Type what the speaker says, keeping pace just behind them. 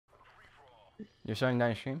You're shutting down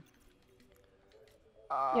your stream?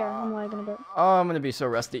 Yeah, I'm lagging a bit. Oh, I'm gonna be so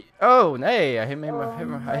rusty. Oh, hey, I hit my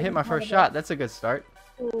first quite a shot. That's a good start.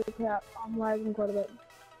 Oh crap, I'm lagging quite a bit.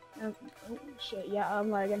 Oh shit, yeah,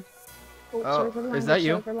 I'm lagging. Oh, Oh, sorry for the language. is that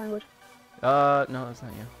you? Sorry for the language. No, that's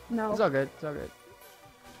not you. No. It's all good. It's all good.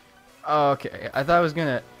 Okay, I thought I was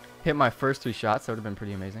gonna hit my first 3 shots. That would have been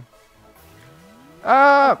pretty amazing.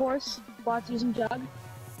 Ah! Of course, bots using jug.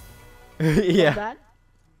 Yeah. That.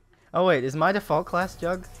 Oh wait, is my default class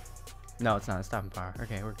Jug? No, it's not. It's stopping power.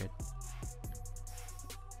 Okay, we're good.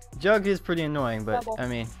 Jug is pretty annoying, but Double. I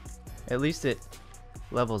mean, at least it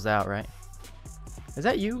levels out, right? Is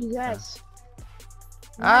that you? Yes.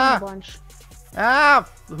 Ah! Bunch. Ah!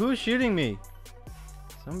 Who's shooting me?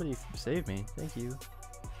 Somebody save me. Thank you.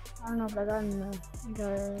 I don't know if I got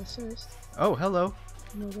an assist. Oh, hello.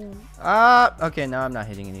 No, no. Ah! Okay, now I'm not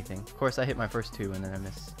hitting anything. Of course, I hit my first 2 and then I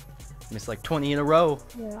missed like 20 in a row.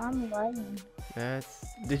 Yeah, I'm lagging.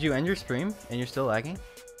 Did you end your stream and you're still lagging?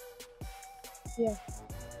 Yeah.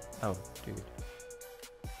 Oh, dude.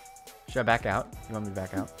 Should I back out? You want me to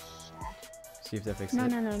back out? See if that fixes it.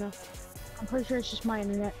 No. I'm pretty sure it's just my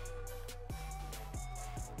internet.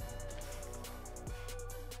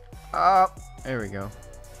 There we go.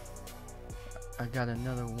 I got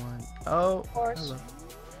another one. Oh, Of course. hello.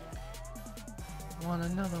 Want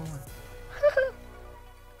another one.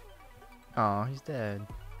 Oh, he's dead.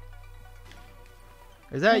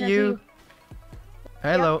 Is that Yeah, you? you.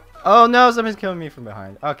 Hello. Yep. Oh no, somebody's killing me from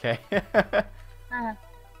behind. Okay.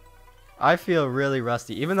 I feel really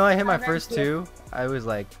rusty. Even though I hit my first 2, I was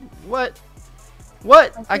like, what?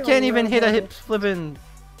 What? I can't even hit a hip flipping.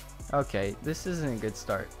 Okay, this isn't a good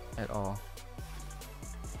start at all.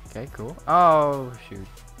 Okay, cool. Oh, shoot.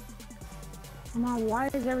 Come on, why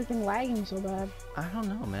is everything lagging so bad? I don't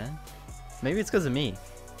know, man. Maybe it's because of me.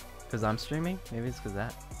 Because I'm streaming? Maybe it's because of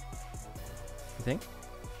that. You think?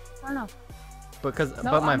 I don't know.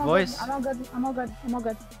 But my voice... I'm all good. I'm all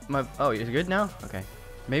good. Oh, you're good now? Okay.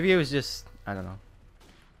 Maybe it was just... I don't know.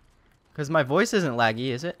 Because my voice isn't laggy,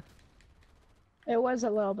 is it? It was a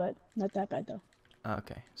little bit. Not that bad, though.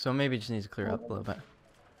 Okay. So maybe it just needs to clear up a little bit.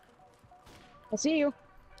 I see you.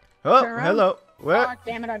 Oh, Turn around. hello. Oh, What?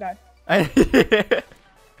 damn it, I died.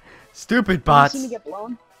 Stupid bots. You see me get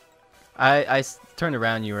blown? I turned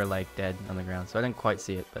around, you were like dead on the ground, so I didn't quite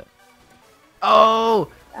see it, but... Oh!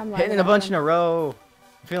 I'm Hitting a bunch in a row.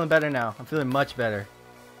 I'm feeling better now. I'm feeling much better.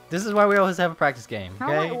 This is why we always have a practice game, okay?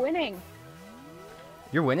 How am I winning?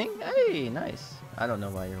 You're winning? Hey, nice. I don't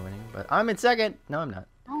know why you're winning, but I'm in second. No, I'm not.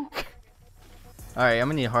 Oh. Alright, I'm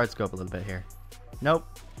gonna need a hard scope a little bit here. Nope.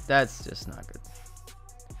 That's just not good.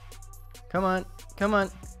 Come on. Come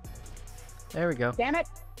on. There we go. Damn it.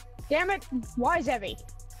 Damn it. Why, Zevy?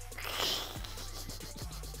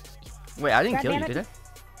 Wait, I didn't God kill damn you, it. did I?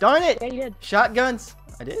 Darn it! Yeah, you did. Shotguns!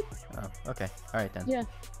 I did? Oh, okay. Alright then. Yeah.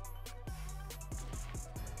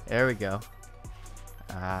 There we go.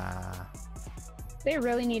 Ah. They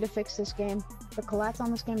really need to fix this game. The collapse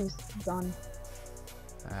on this game is done.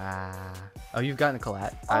 Ah. Oh, you've gotten a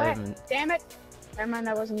collat. Oh, I hey, haven't. damn it. Never mind,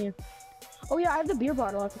 that wasn't you. Oh yeah, I have the beer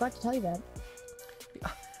bottle. I forgot to tell you that.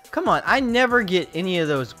 Come on, I never get any of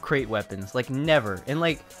those crate weapons. Like, never. In,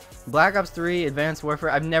 like, Black Ops 3 Advanced Warfare,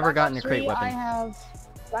 I've never gotten a crate weapon. I have...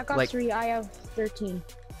 Black Ops Like- 3, I have 13.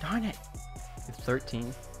 Darn it. It's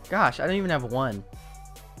 13. Gosh, I don't even have 1.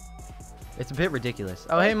 It's a bit ridiculous.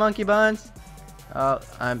 Oh, hey, Monkey Buns. Oh,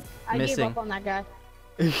 I'm I missing. gave up on that guy.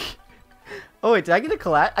 Oh, wait, did I get a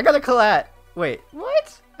collat? I got a collat. Wait,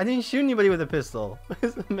 what? I didn't shoot anybody with a pistol.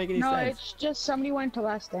 Doesn't make any No, sense. it's just somebody went to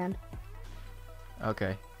last stand.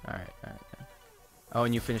 Okay. Alright. Oh,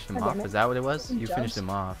 and you finished him God off? damn it. Is that what it was? You Jumps. finished him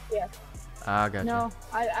off. Yeah. Ah, gotcha. No,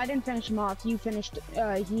 I didn't finish him off. You finished,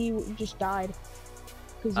 he just died.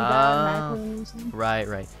 Because you died automatically.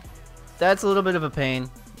 Right. That's a little bit of a pain.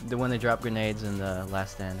 The when they drop grenades in the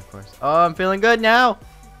last stand, of course. Oh, I'm feeling good now.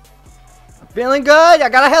 I'm feeling good. I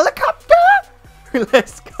got a helicopter.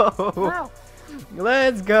 Let's go. Wow.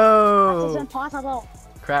 Let's go. This is impossible.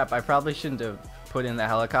 Crap, I probably shouldn't have put in the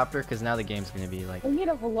helicopter because now the game's going to be like... We need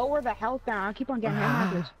to lower the health down. I keep on getting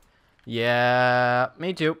hit. Yeah,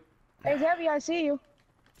 me too. Hey, Zevy, I see you.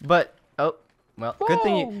 But, oh, well,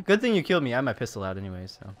 Boom. good thing you killed me. I had my pistol out anyway,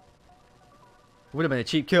 so... Would have been a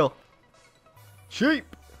cheap kill. Cheap!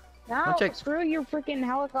 Now, check. screw your freaking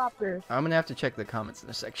helicopter. I'm gonna have to check the comments in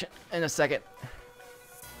a second.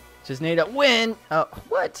 Just need a win. Oh,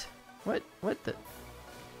 what? What the?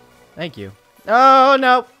 Thank you. Oh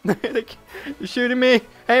no! They're shooting me.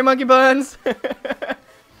 Hey, monkey buns.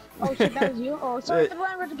 Oh shit, that was you. Oh, sorry for the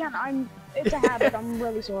language again. It's a habit. I'm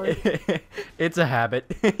really sorry. It's a habit.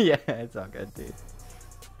 Yeah, it's all good, dude.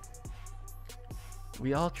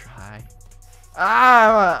 We all try.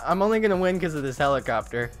 Ah, I'm only gonna win because of this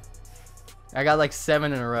helicopter. I got like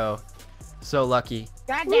 7 in a row. So lucky.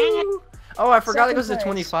 God dang it! Oh, I forgot it goes to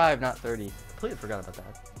Second place. 25, not 30. Completely forgot about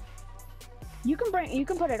that. You can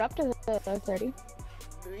put it up to the 30.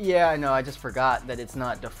 Yeah, I know. I just forgot that it's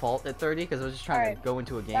not default at 30 because I was just trying to go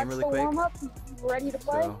into a game That's really the quick. warm up. Ready to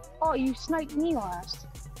play? So- Oh, you sniped me last.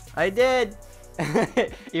 I did.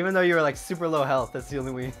 Even though you were like super low health, that's the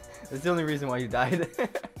only reason why you died.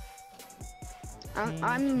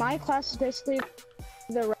 My class is basically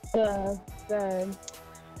the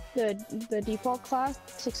default class,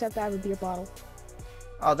 except I have a beer bottle.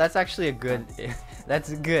 Oh, that's actually a good.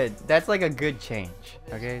 That's good. That's like a good change.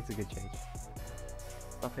 Okay, it's a good change.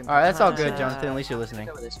 Alright, that's all good, Jonathan. At least you're listening.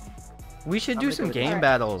 We should do some game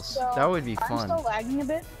battles. So, That would be I'm fun. still lagging a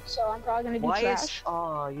bit, so I'm probably gonna do trash.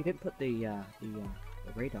 Oh, you didn't put the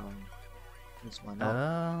radar on. This one.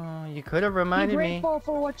 Oh, you could have Be reminded me. grateful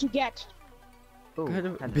for what you get.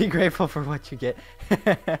 Be grateful for what you get.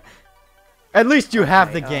 At least you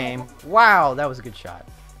have the game. Wow, that was a good shot.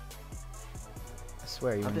 I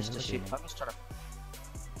swear you. I'm just trying to.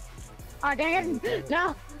 Ah, dang it!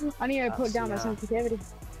 No, I need to put down my sensitivity.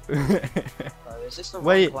 Is this the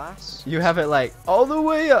Wait, wrong class? you have it like all the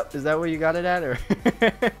way up. Is that where you got it at, or?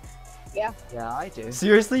 Yeah. Yeah, I do.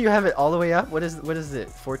 Seriously, you have it all the way up? What is it?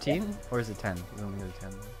 14 or is it 10? You only got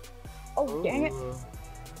 10. Oh, dang it!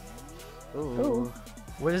 Ooh.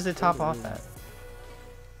 What does it top off at?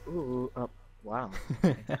 Ooh. Wow.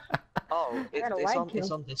 Oh,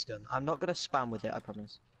 it's on this gun. I'm not gonna spam with it. I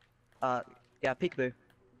promise. Yeah, peekaboo.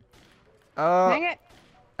 Oh. Dang it!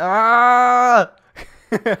 Ah!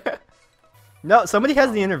 No, somebody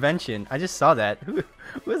has the intervention. I just saw that. Who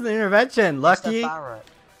has the intervention? Lucky. It's the Barrett.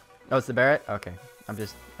 Oh, it's the Barrett. Okay, I'm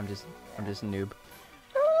just a noob.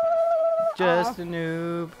 Just a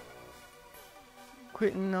noob.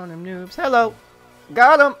 Quitting on them noobs. Hello.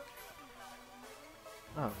 Got him.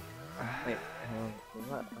 Oh. Wait.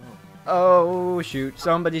 What? Oh shoot,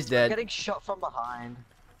 somebody's dead. Getting shot from behind.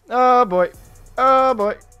 Oh boy. Oh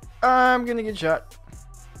boy. I'm gonna get shot.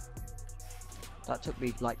 That took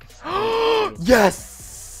me like.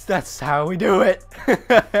 Yes! That's how we do it.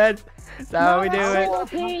 That's how we do it.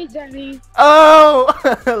 Okay, Zevy. Oh!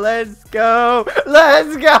 Let's go!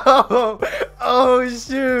 Let's go! Oh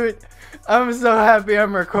shoot! I'm so happy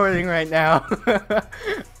I'm recording right now.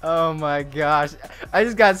 Oh my gosh. I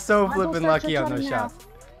just got so flippin' lucky on those shots.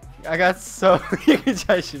 I got so... You can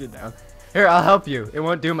try to shoot it down. Here, I'll help you. It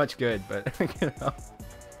won't do much good, but... you know.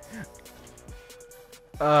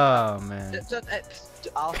 Oh man.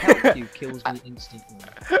 I'll help you. Kills me instantly.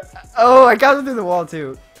 Oh, I got him through the wall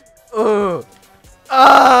too. Oh.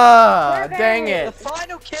 Ah, dang The it.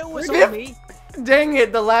 final kill was on me. Dang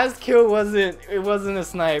it, the last kill wasn't a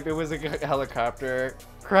snipe, it was a helicopter.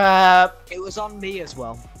 Crap. It was on me as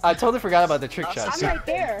well. I totally forgot about the trick I'm shots. I'm right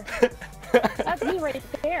there. That's me right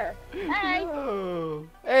there. Hey. Oh.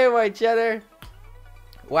 Hey, white cheddar.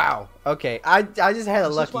 Wow. Okay, I just had a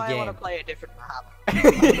This lucky is why game. I want to play a different map.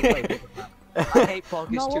 I hate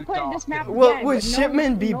fog, No, it's we're too playing dark. this map Well, again, would but no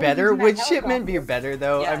shipment be one's better? using that Would shipment be helicopter. better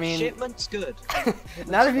though? Yeah, I mean, shipment's good.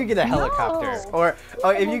 not if you get a helicopter, No. or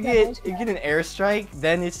if you Yeah, get an airstrike,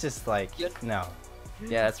 then it's just like no.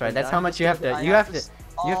 Yeah, that's right. That's Yeah, how I'm much just you have gonna- to. I You have to. s-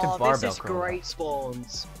 You have to Oh, barbell this is crawl. great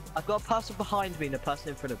spawns. I've got a person behind me and a person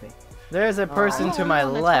in front of me. There's a person I'm to the my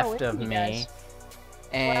one that's left going of with you me, guys.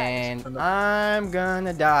 and I'm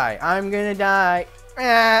gonna die. I'm gonna die.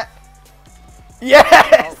 Ah.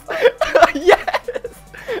 Yes! Yes!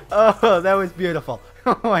 Oh, that was beautiful.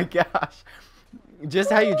 Oh my gosh. Just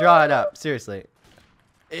how you draw it up, seriously.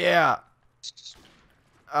 Yeah.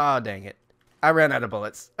 Oh, dang it. I ran out of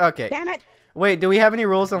bullets. Okay. Damn it! Wait, do we have any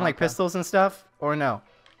rules on like Okay. pistols and stuff? Or no?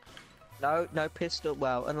 No pistol.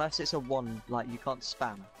 Well, unless it's a one, like you can't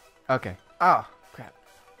spam. Okay. Oh, crap.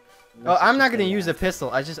 Unless Oh, it's I'm not just gonna a, use a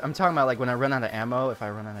pistol. I'm talking about like when I run out of ammo. If I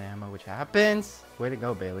run out of ammo, which happens. Way to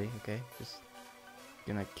go, Bailey. Okay, just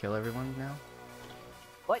gonna kill everyone now.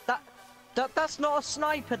 Wait, that's not a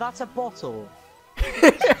sniper. That's a bottle.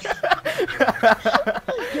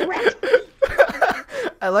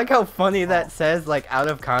 I like how funny that says, like out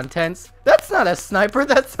of contents. That's not a sniper.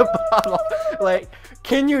 That's a bottle. Like,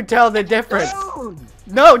 can you tell the difference?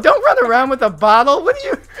 No, don't run around with a bottle. What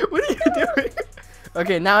are you doing?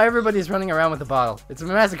 Okay, now everybody's running around with a bottle. It's a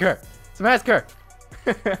massacre. It's a massacre.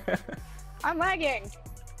 I'm lagging.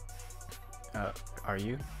 Are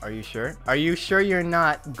you? Are you sure? Are you sure you're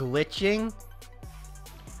not glitching?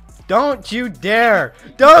 Don't you dare!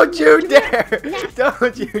 Don't you dare!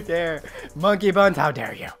 Don't you dare! Monkey buns, how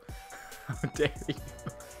dare you? How dare you?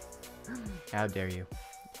 How dare you?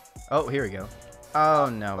 Oh, here we go. Oh,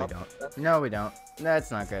 no, we don't. No, we don't.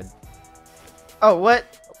 That's not good. Oh, what?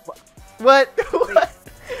 What? What?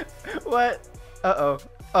 What? Uh-oh.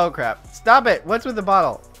 Oh, crap. Stop it. What's with the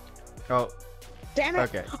bottle? Oh. Damn it.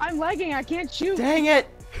 Okay. I'm lagging. I can't shoot. Dang it.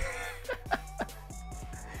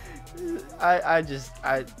 I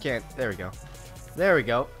can't. There we go. There we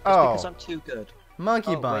go. Oh. Because I'm too good.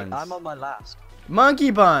 Monkey buns. Wait, I'm on my last.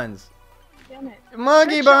 Monkey buns. Damn it.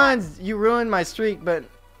 Monkey Trick buns. You ruined my streak, but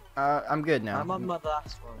I'm good now. I'm on my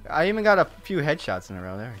last one. I even got a few headshots in a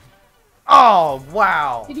row. There we go. Oh,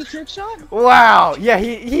 wow. Did you trick shot? Wow. Yeah,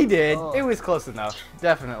 he did. Oh. It was close enough.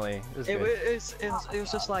 Definitely. It was It good.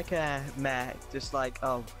 was just like a meh, just like,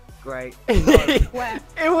 oh, great. Where?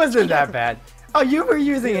 It wasn't that bad. Oh, you were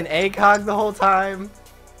using an ACOG the whole time?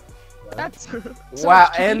 That's so Wow,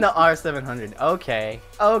 much and cheating. the R700. Okay.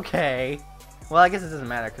 Okay. Well, I guess it doesn't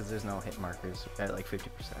matter because there's no hit markers at like 50%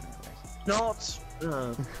 anyways. Not.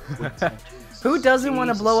 Who doesn't want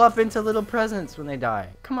to blow up into little presents when they die?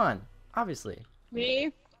 Come on. Obviously.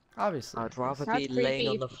 Me? Obviously. I'd rather That's be laying creepy.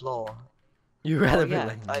 on the floor. You rather Oh, be yeah,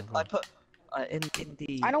 laying on I the floor. put in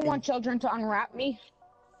the. I don't want children to unwrap me.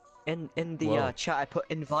 In the Whoa. chat. I put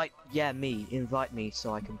invite me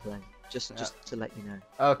so I can play. Just to let you know.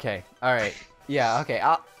 Okay. All right. Yeah. Okay.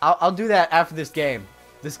 I'll do that after this game.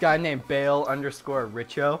 This guy named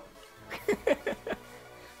Bale_Richo.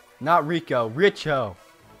 Not Rico. Richo.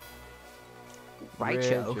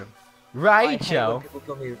 Raicho. Raicho. People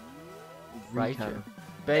call me Raicho. Rico.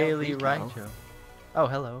 Bailey Rico. Raicho. Oh,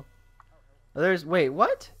 hello. There's. Wait.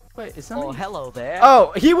 What? Wait. Is somebody? Oh, hello there.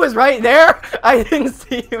 Oh, he was right there. I didn't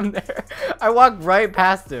see him there. I walked right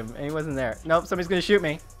past him and he wasn't there. Nope. Somebody's gonna shoot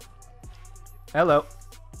me. Hello.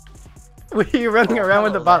 What are you running around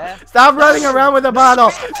with the hello bottle? there. Stop running around with the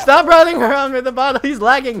bottle! Stop running around with the bottle! He's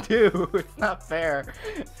lagging too! It's not fair.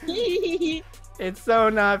 It's so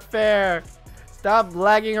not fair. Stop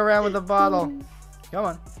lagging around with the bottle. Come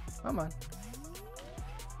on. Come on.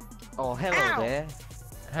 Oh, hello Ow. there.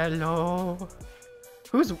 Hello.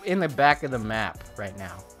 Who's in the back of the map right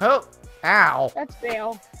now? Oh! Ow! That's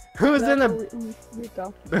Bale. Who's in the...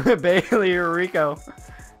 Rico. Bailey or Rico?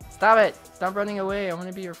 Stop it! Stop running away. I want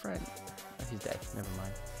to be your friend. Oh, he's dead. Never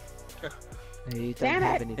mind. Hey,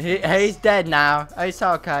 Damn it. He's dead now. It's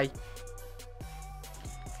okay.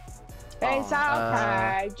 It's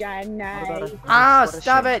okay, Jenny. Ah, What a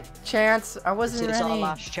stop shame. it, Chance. I wasn't It's our ready.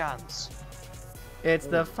 last chance. It's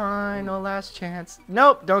the final last chance.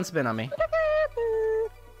 Nope, don't spin on me.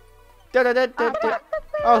 Da-da-da-da-da.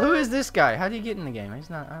 Oh, who is this guy? How did he get in the game? He's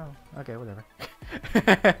not. Oh, okay, whatever.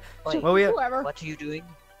 Wait, Well, Whoever. what are you doing?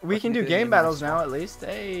 we What can are do you doing game in my battles now swamp? at least.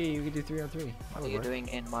 Hey, we can do 3-on-3. What are you doing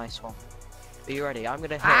in my swamp? Are you ready? I'm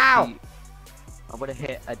gonna hit. Ow! I'm gonna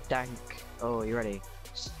hit a dank. Oh, you ready?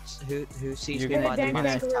 Who sees You're me gonna, by you're, the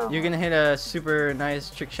gonna, dank. you're gonna hit a super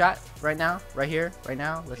nice trick shot right now, right here, right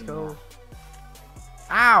now. Let's go.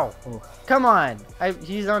 Ow! Oh. Come on!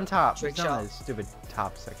 He's on top. Trick He's on shot. the stupid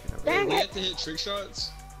top section over Dang there. We it. have to hit trick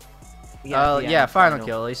shots? Yeah, final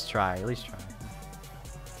kill. At least try. At least try.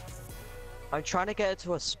 I'm trying to get it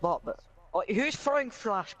to a spot, but oh, who's throwing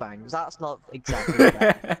flashbangs? That's not exactly.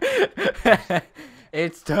 That.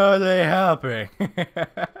 It's totally helping.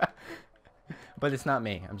 But it's not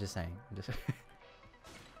me. I'm just saying.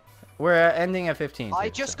 We're ending at 15. I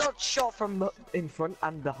too, just so. got shot from in front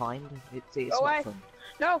and behind. It's Go not away. fun.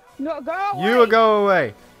 No, go away. You go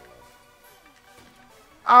away.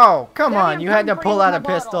 Oh, come Daddy, on. I'm You had to coming for pull you out with a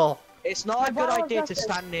my pistol. It's not My a good bottle of idea to justice.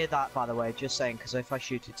 stand near that, by the way. Just saying, because if I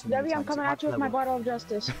shoot it too many Zevy, I'm times, coming it at you with my might blow bottle of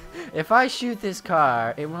justice. If I shoot this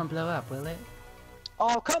car, it won't blow up, will it? up.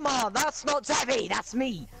 Oh, come on! That's not Zevy! That's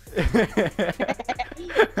me!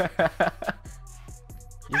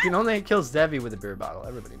 You can only kill Zevy with a beer bottle.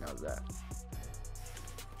 Everybody knows that.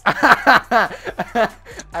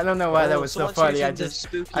 I don't know why that Oh, was so someone's funny. I using the just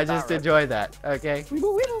spooky enjoyed barrel. that. Okay.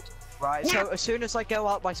 Right, so as soon as I go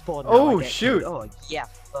out my spawn now, Oh, I get shoot. killed. Oh, yeah,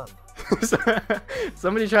 fun.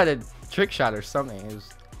 Somebody tried a trick shot or something. It was...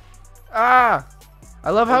 Ah! I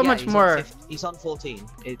love how Oh, yeah, much he's on more. 50 he's on 14.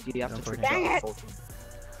 You have on to trick 14. shot Dang on it. 14.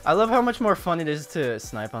 I love how much more fun it is to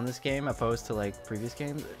snipe on this game opposed to like previous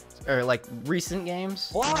games or like recent games.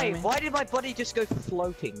 You know what I Why? mean? Why did my buddy just go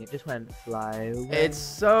floating? It just went fly away. It's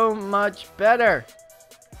so much better.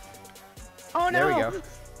 Oh no. There we go.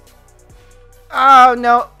 Oh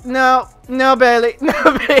no, no, no, Bailey, no,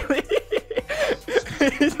 Bailey.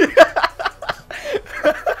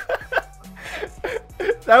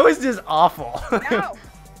 That was just awful. No.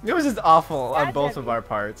 It was just awful on That's both it. of our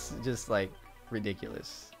parts. Just like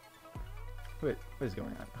ridiculous. What is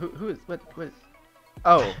going on? Who is what?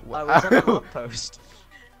 Oh, I was on the lamppost.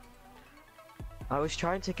 I was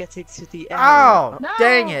trying to get it to the area. Ow! No.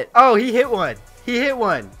 Dang it! Oh, he hit one. He hit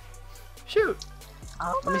one. Shoot.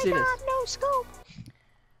 Oh Let me see this. no scope.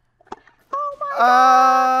 Oh my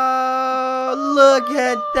Oh, look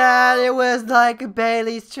at that. It was like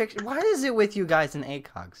Bailey's trick. Why is it with you guys in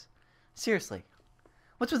ACOGs? Seriously.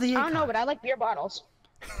 What's with the ACOGs? I don't know, but I like beer bottles.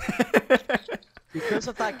 Because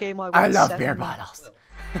of that game, I love 7 beer bottles.